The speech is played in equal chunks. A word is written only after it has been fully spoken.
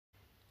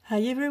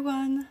Hi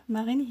everyone,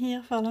 Marine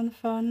here for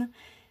FAWN.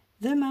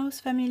 The mouse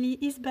family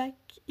is back,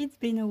 it's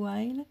been a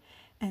while,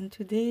 and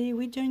today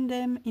we join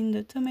them in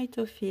the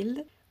tomato field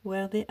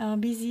where they are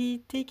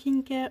busy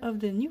taking care of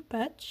the new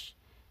patch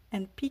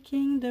and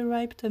picking the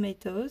ripe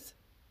tomatoes.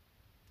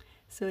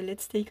 So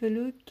let's take a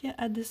look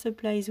at the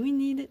supplies we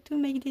need to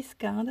make this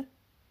card.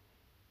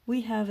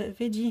 We have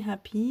Veggie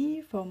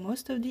Happy for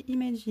most of the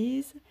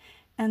images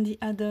and the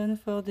add-on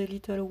for the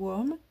little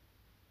worm.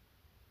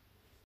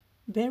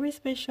 Very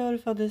special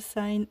for the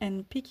sign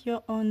and pick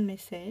your own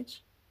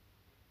message.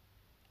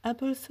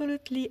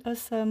 Absolutely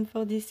awesome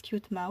for this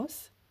cute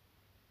mouse.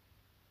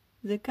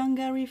 The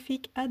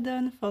Kangarific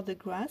add-on for the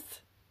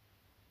grass.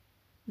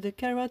 The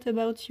Carrot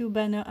About You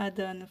banner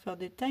add-on for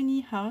the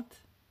tiny heart.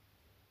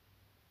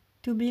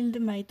 To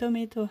build my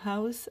tomato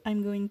house,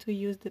 I'm going to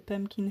use the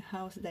pumpkin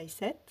house die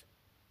set.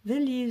 The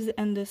leaves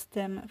and the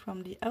stem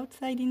from the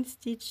outside-in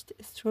stitched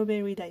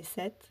strawberry die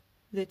set.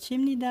 The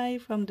chimney die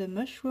from the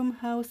mushroom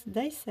house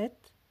die set.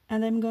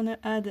 And I'm gonna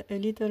add a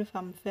little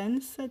farm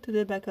fence to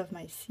the back of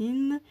my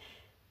scene,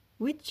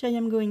 which I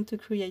am going to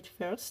create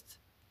first.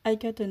 I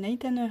cut an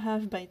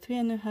 8.5 by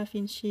 3.5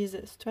 inches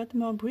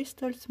Strathmore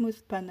Bristol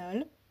smooth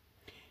panel,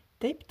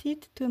 taped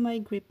it to my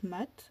grip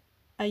mat.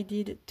 I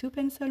did 2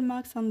 pencil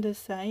marks on the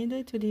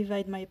side to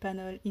divide my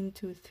panel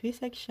into 3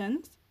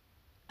 sections.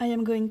 I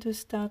am going to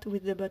start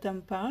with the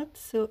bottom part,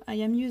 so I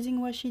am using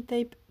washi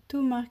tape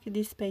to mark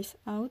this space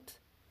out.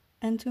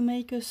 And to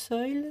make a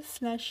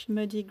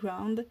soil/muddy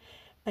ground,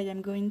 I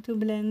am going to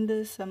blend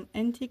some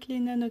antique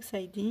linen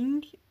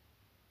oxiding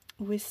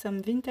with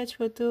some vintage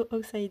photo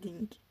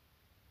oxiding.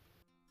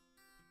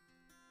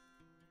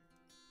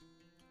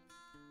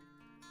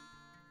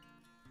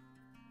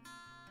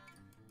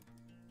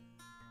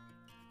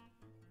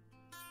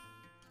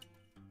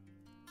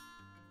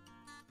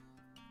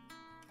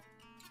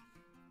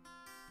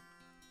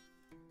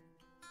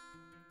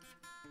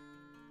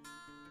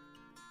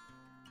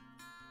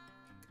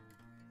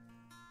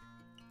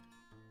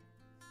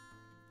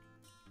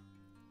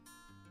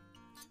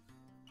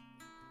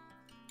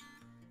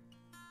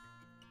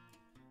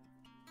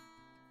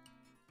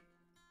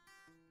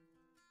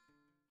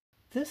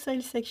 The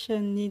soil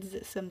section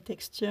needs some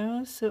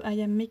texture, so I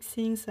am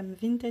mixing some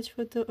vintage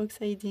photo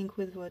oxiding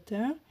with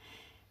water,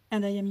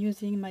 and I am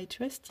using my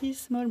trusty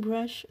small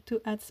brush to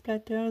add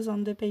splatters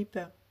on the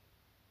paper.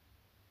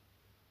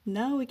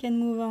 Now we can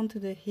move on to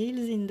the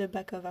hills in the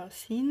back of our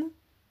scene.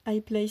 I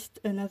placed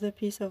another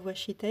piece of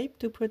washi tape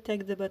to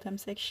protect the bottom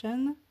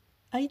section.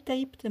 I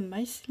taped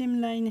my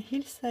slimline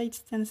hillside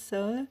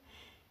stencil,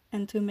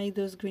 and to make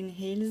those green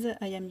hills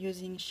I am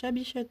using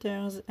shabby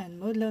shutters and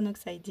mowed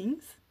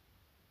oxidings.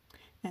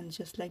 And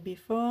just like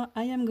before,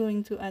 I am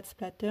going to add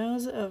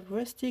splatters of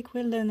rustic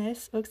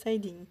wilderness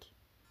oxiding.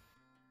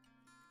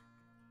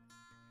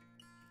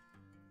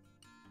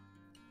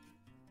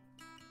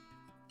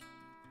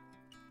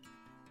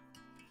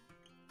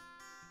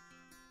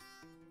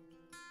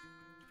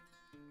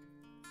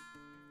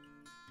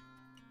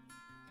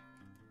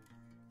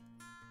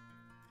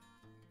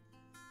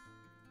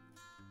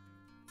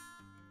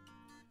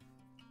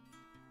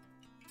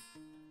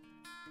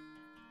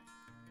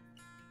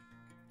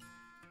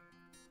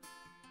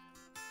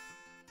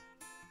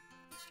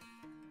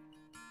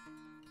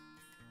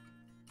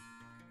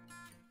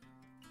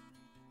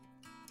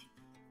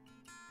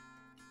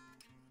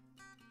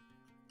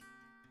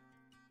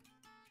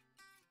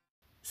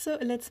 So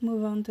let's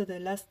move on to the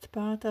last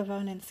part of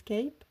our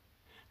landscape.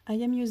 I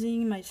am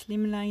using my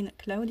slimline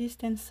cloudy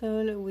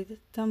stencil with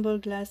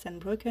tumbled glass and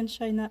broken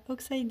china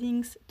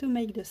oxidings to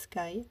make the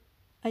sky.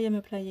 I am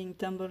applying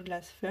tumbled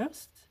glass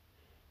first.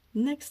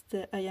 Next,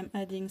 I am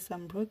adding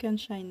some broken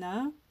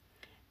china,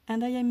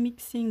 and I am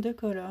mixing the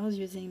colors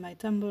using my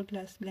tumbled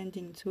glass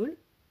blending tool.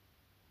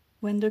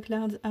 When the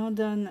clouds are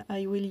done,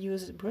 I will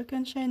use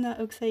broken china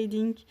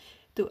oxiding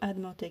to add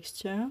more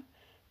texture.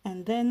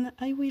 And then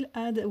I will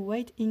add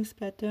white ink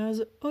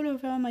splatters all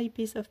over my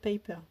piece of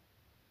paper.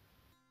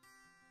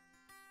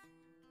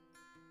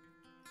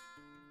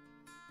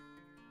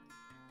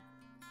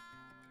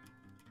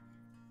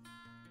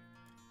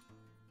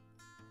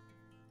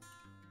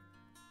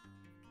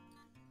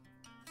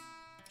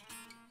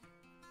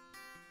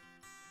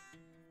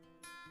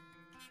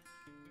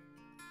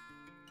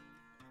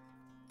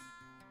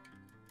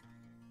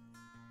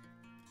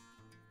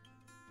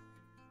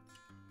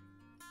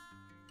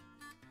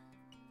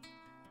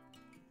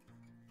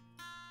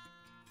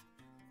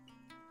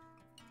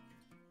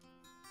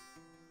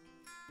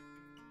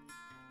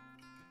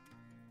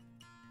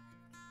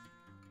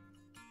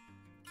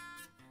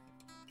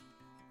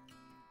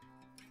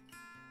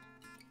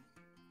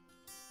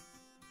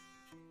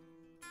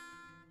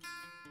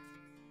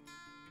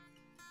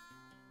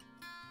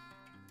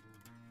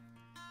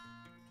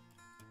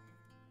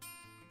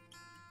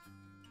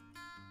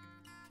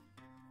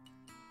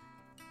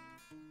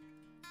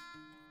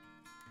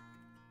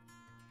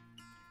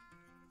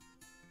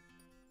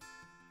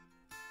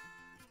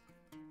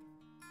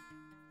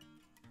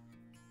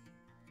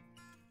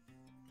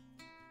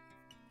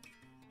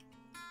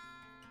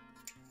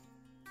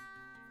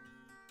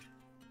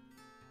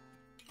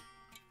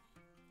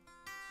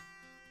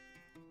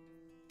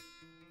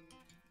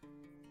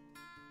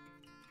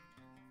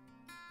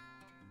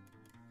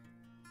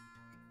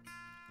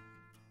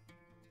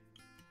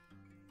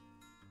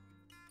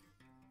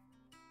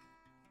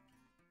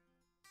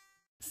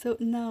 So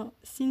now,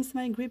 since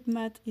my grip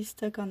mat is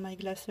stuck on my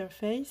glass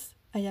surface,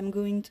 I am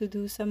going to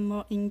do some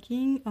more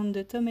inking on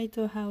the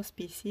tomato house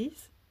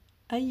pieces.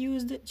 I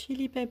used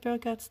chili pepper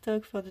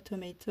cardstock for the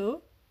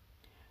tomato,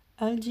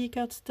 algae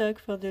cardstock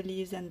for the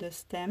leaves and the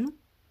stem,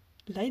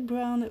 light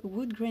brown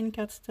wood grain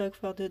cardstock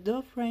for the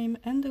door frame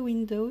and the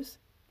windows,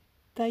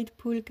 tide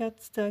pool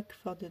cardstock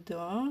for the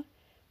door,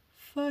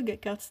 fog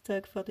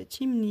cardstock for the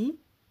chimney,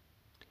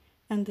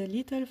 and the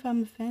little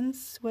farm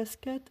fence was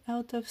cut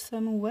out of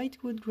some white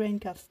wood grain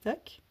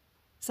cardstock.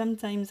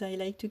 Sometimes I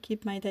like to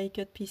keep my die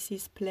cut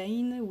pieces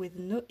plain with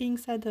no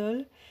inks at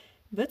all,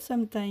 but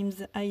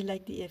sometimes I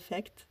like the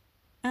effect.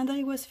 And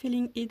I was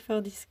feeling it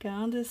for this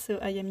card, so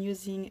I am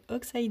using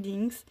Oxide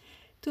inks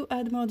to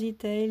add more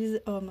details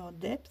or more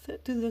depth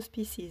to those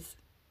pieces.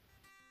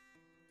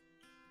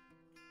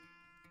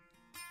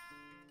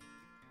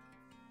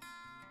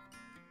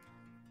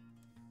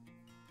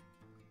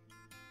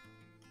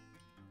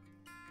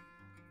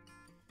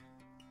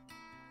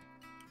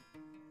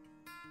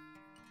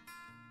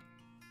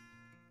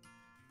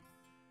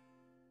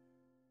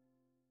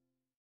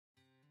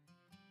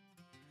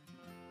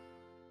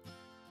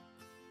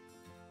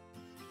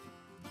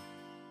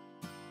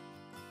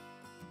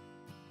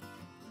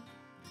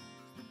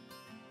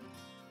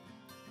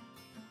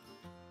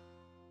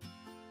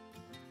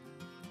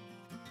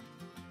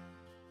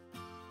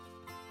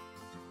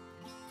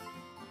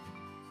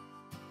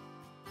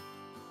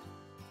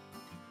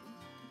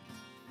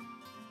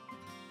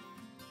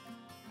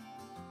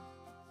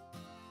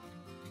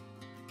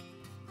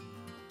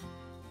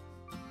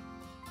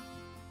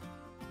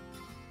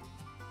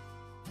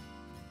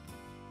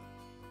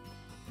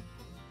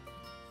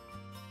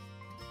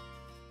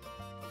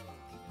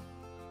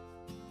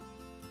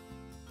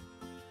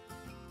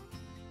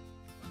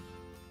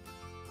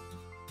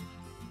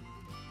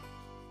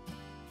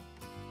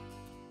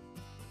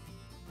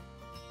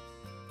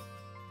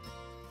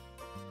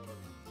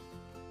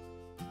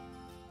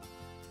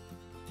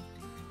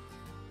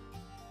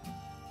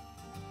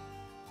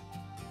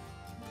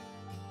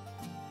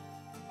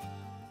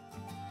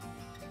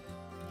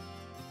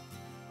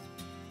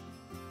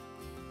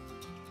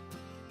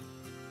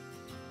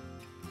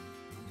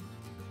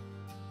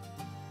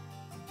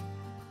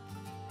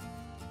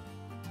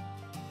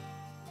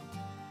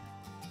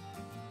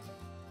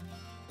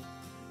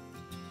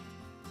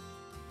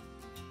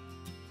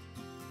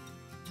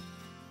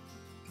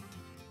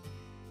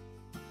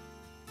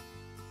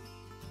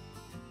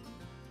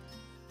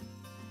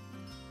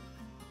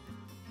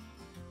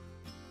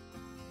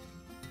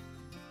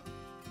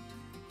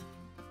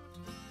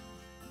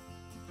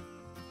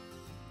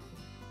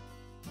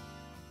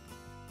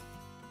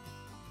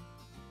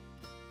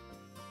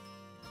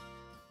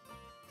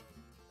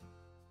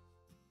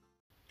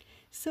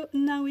 So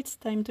now it's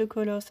time to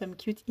color some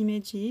cute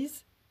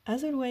images.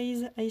 As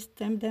always, I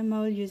stamped them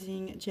all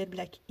using jet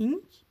black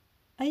ink.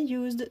 I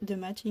used the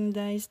matching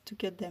dies to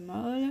cut them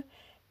all,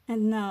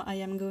 and now I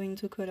am going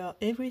to color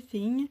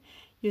everything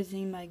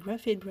using my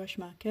graphite brush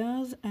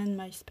markers and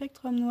my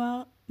Spectrum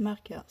Noir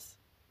markers.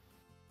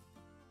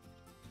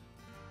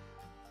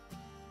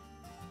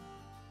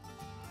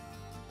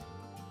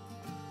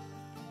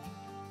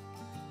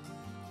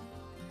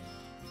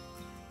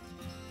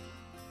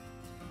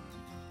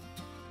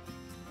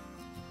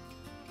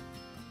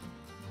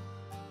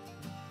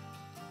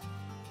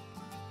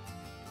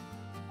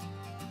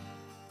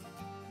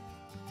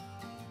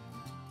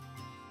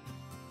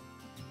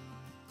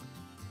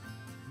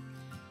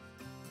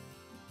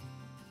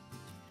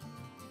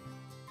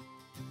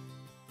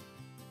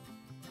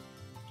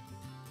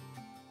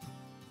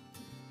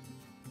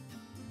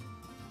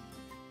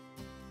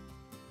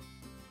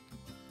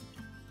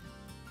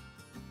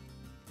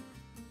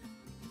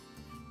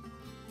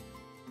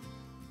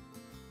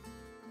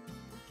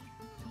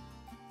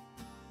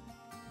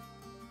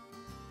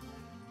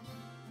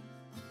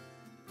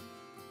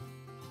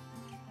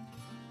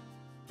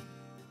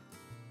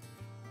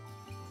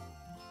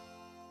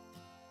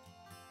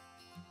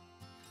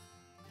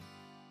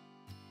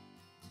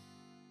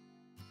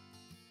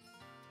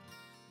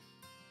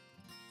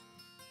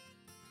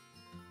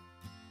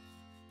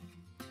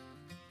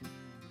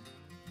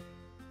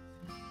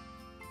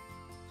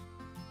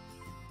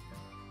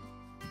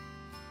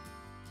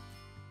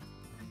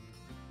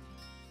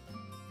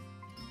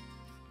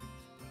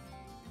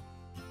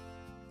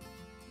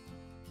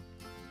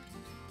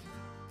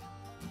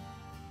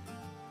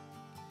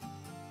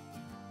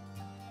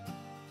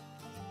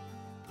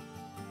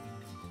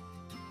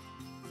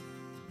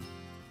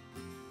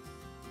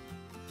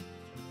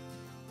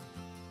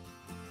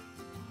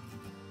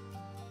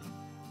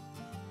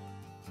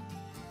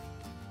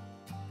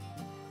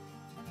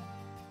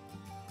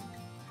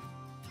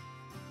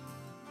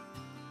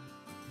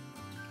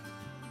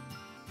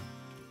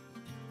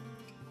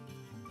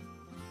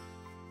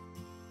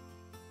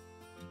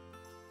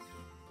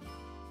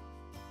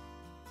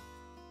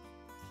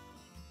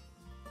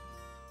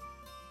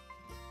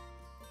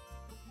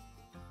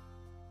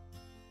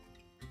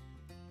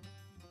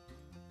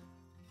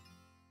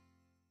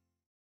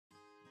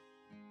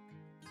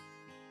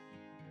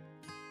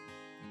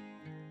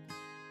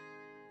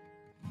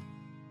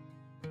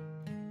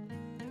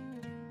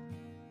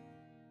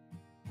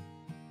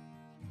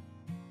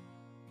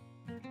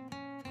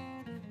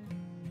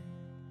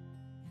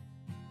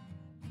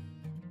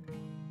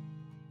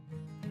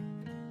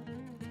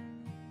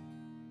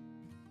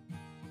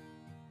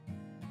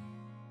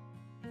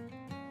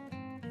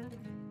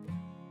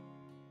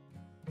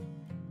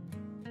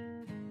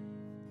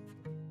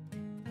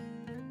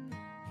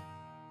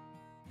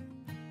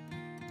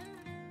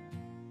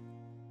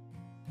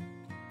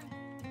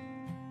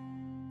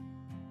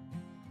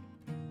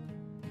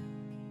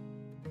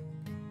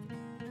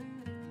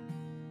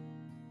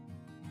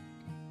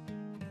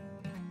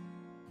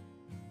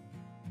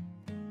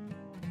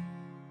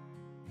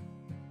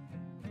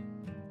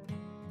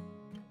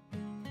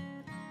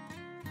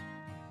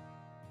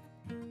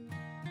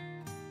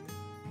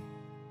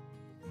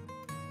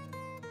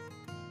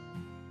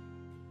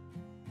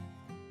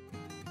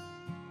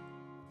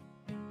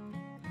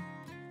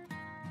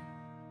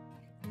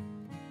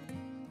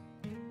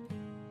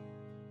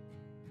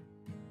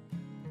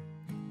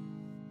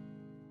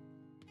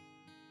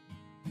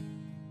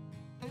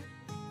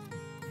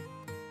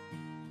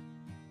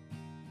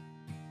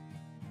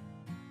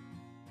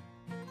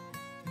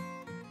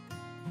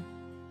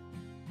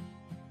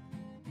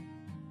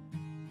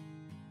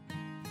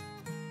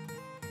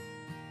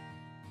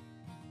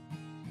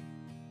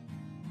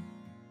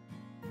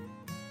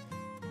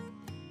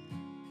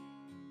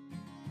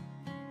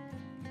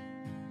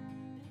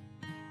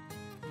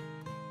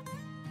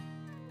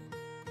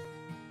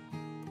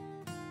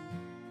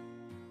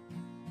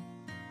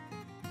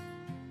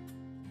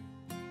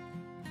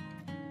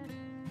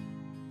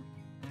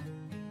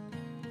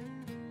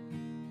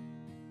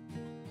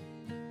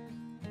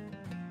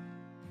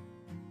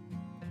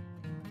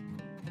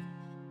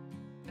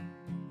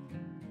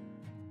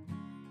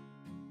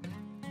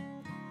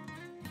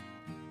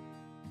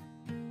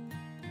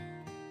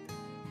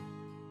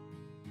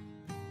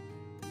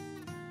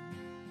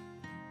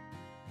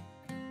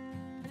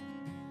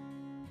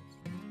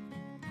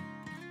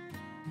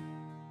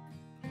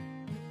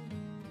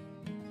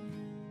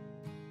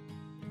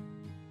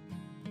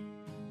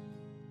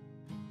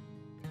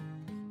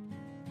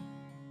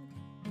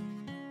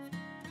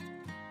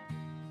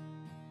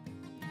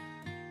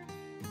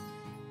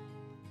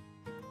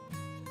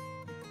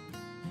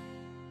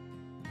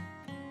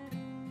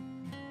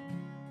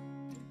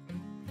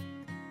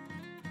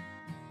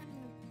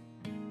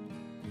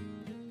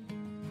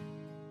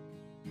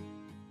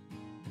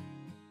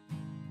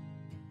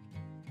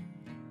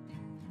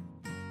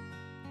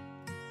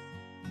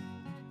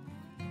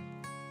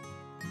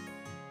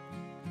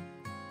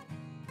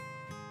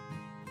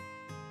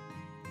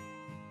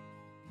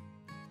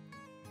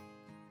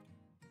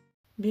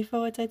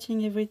 Before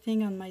attaching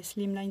everything on my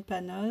slimline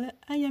panel,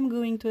 I am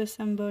going to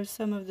assemble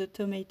some of the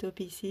tomato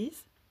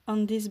pieces.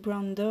 On this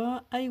brown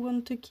door, I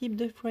want to keep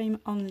the frame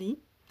only,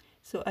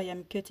 so I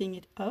am cutting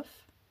it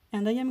off,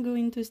 and I am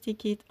going to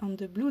stick it on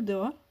the blue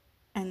door,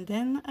 and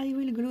then I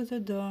will glue the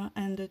door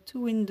and the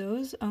two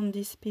windows on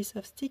this piece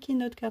of sticky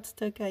note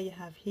cardstock I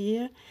have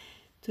here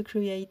to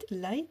create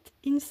light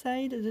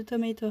inside the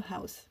tomato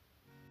house.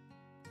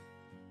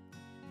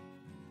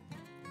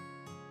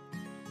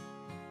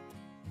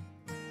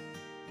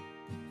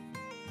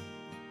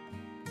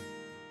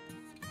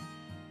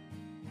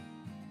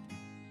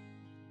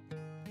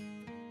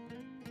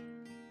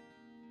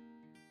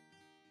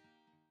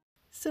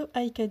 So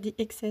I cut the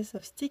excess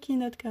of sticky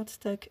note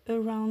cardstock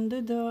around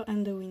the door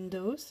and the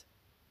windows.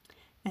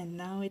 And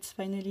now it's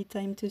finally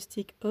time to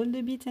stick all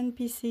the bits and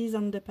pieces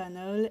on the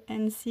panel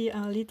and see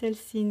our little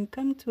scene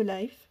come to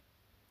life.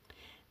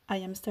 I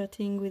am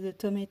starting with the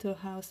tomato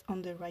house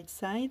on the right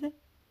side.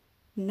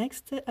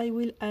 Next I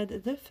will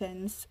add the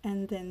fence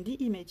and then the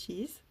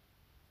images.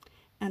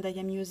 And I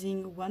am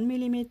using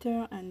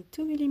 1mm and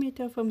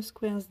 2mm foam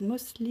squares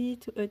mostly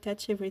to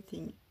attach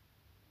everything.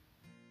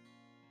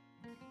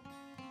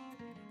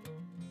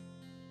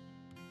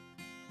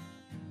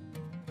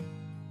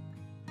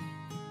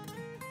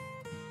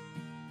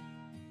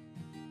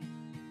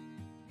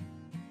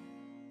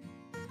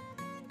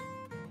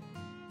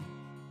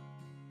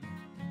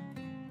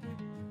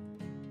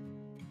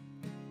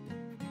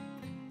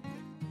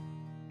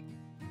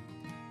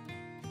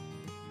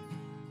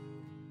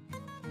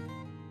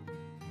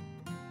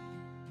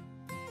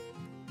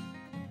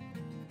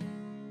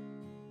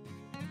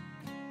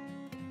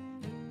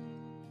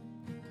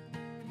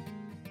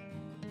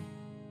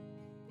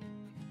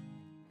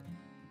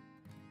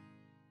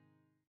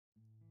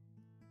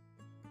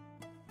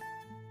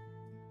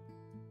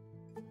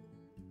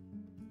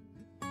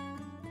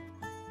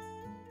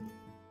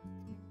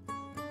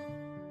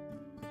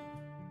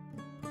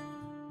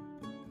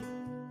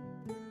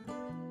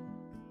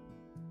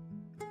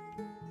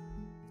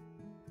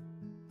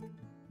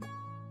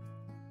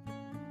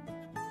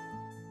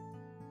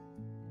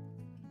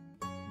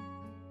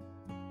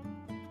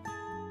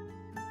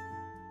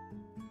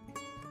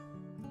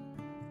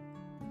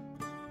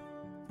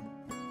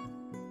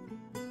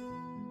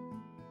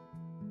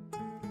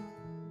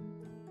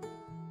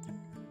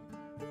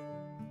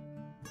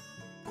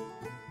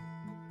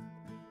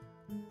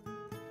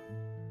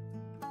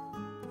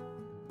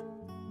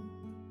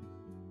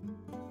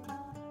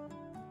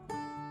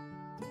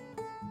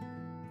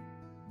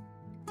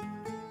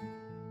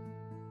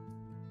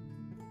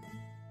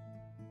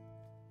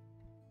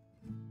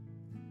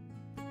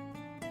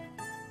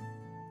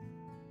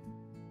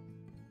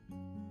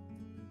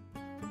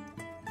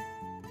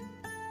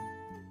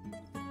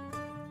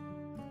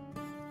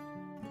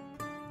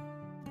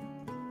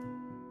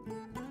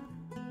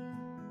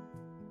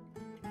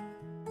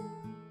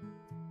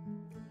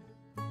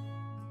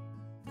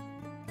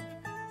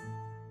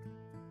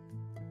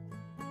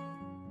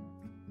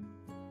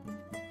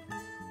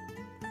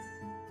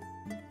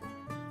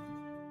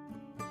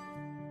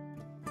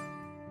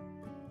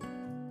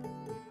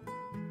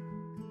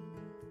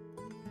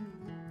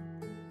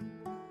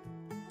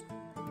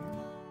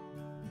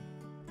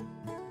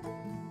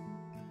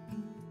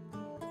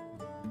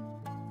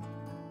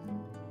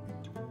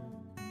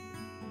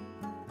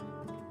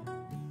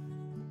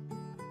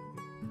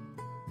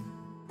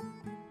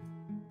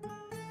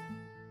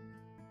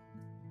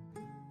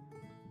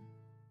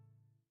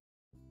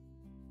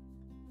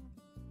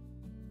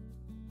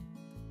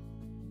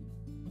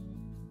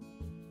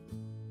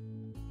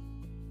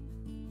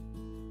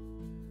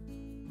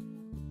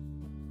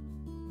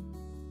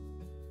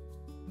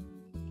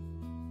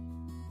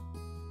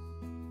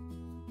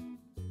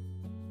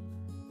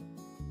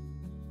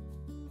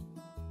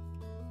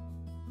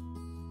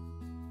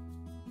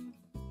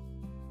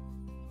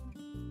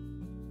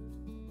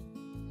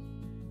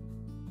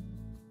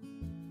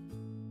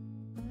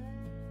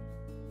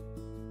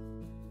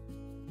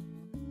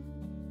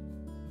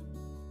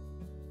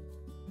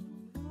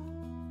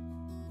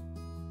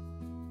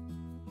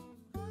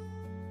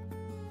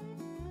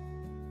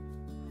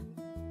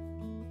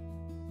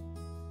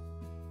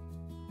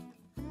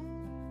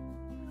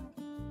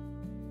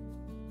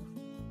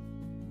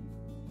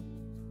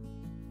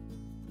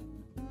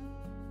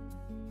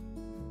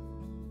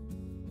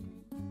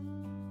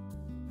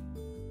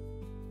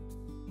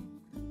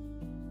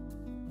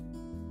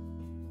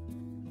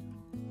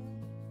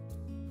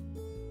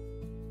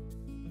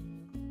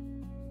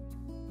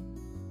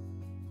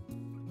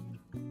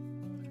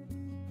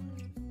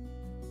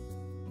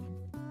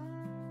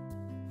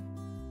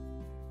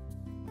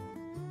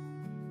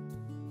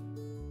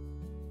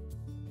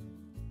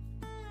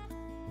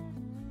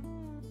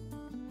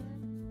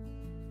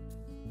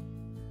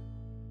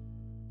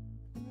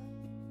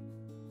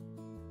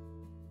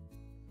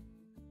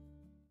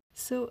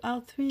 So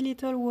our three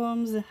little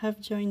worms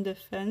have joined the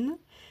fun.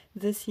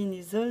 The scene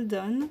is all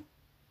done.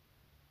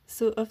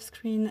 So off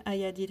screen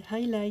I added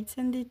highlights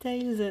and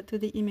details to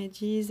the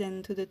images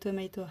and to the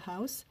tomato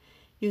house.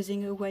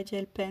 using a white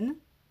gel pen.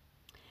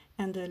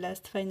 And the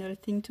last final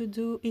thing to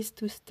do is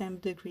to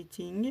stamp the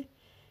greeting.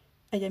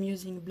 I am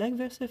using black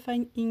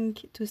versafine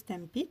ink to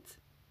stamp it.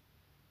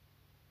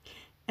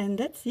 And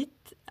that's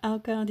it, our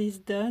card is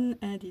done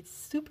and it's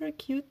super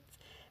cute.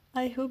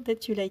 I hope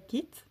that you like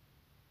it.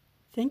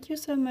 Thank you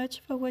so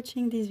much for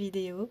watching this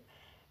video.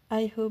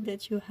 I hope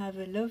that you have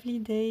a lovely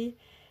day.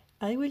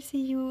 I will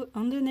see you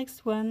on the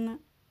next one.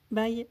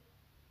 Bye!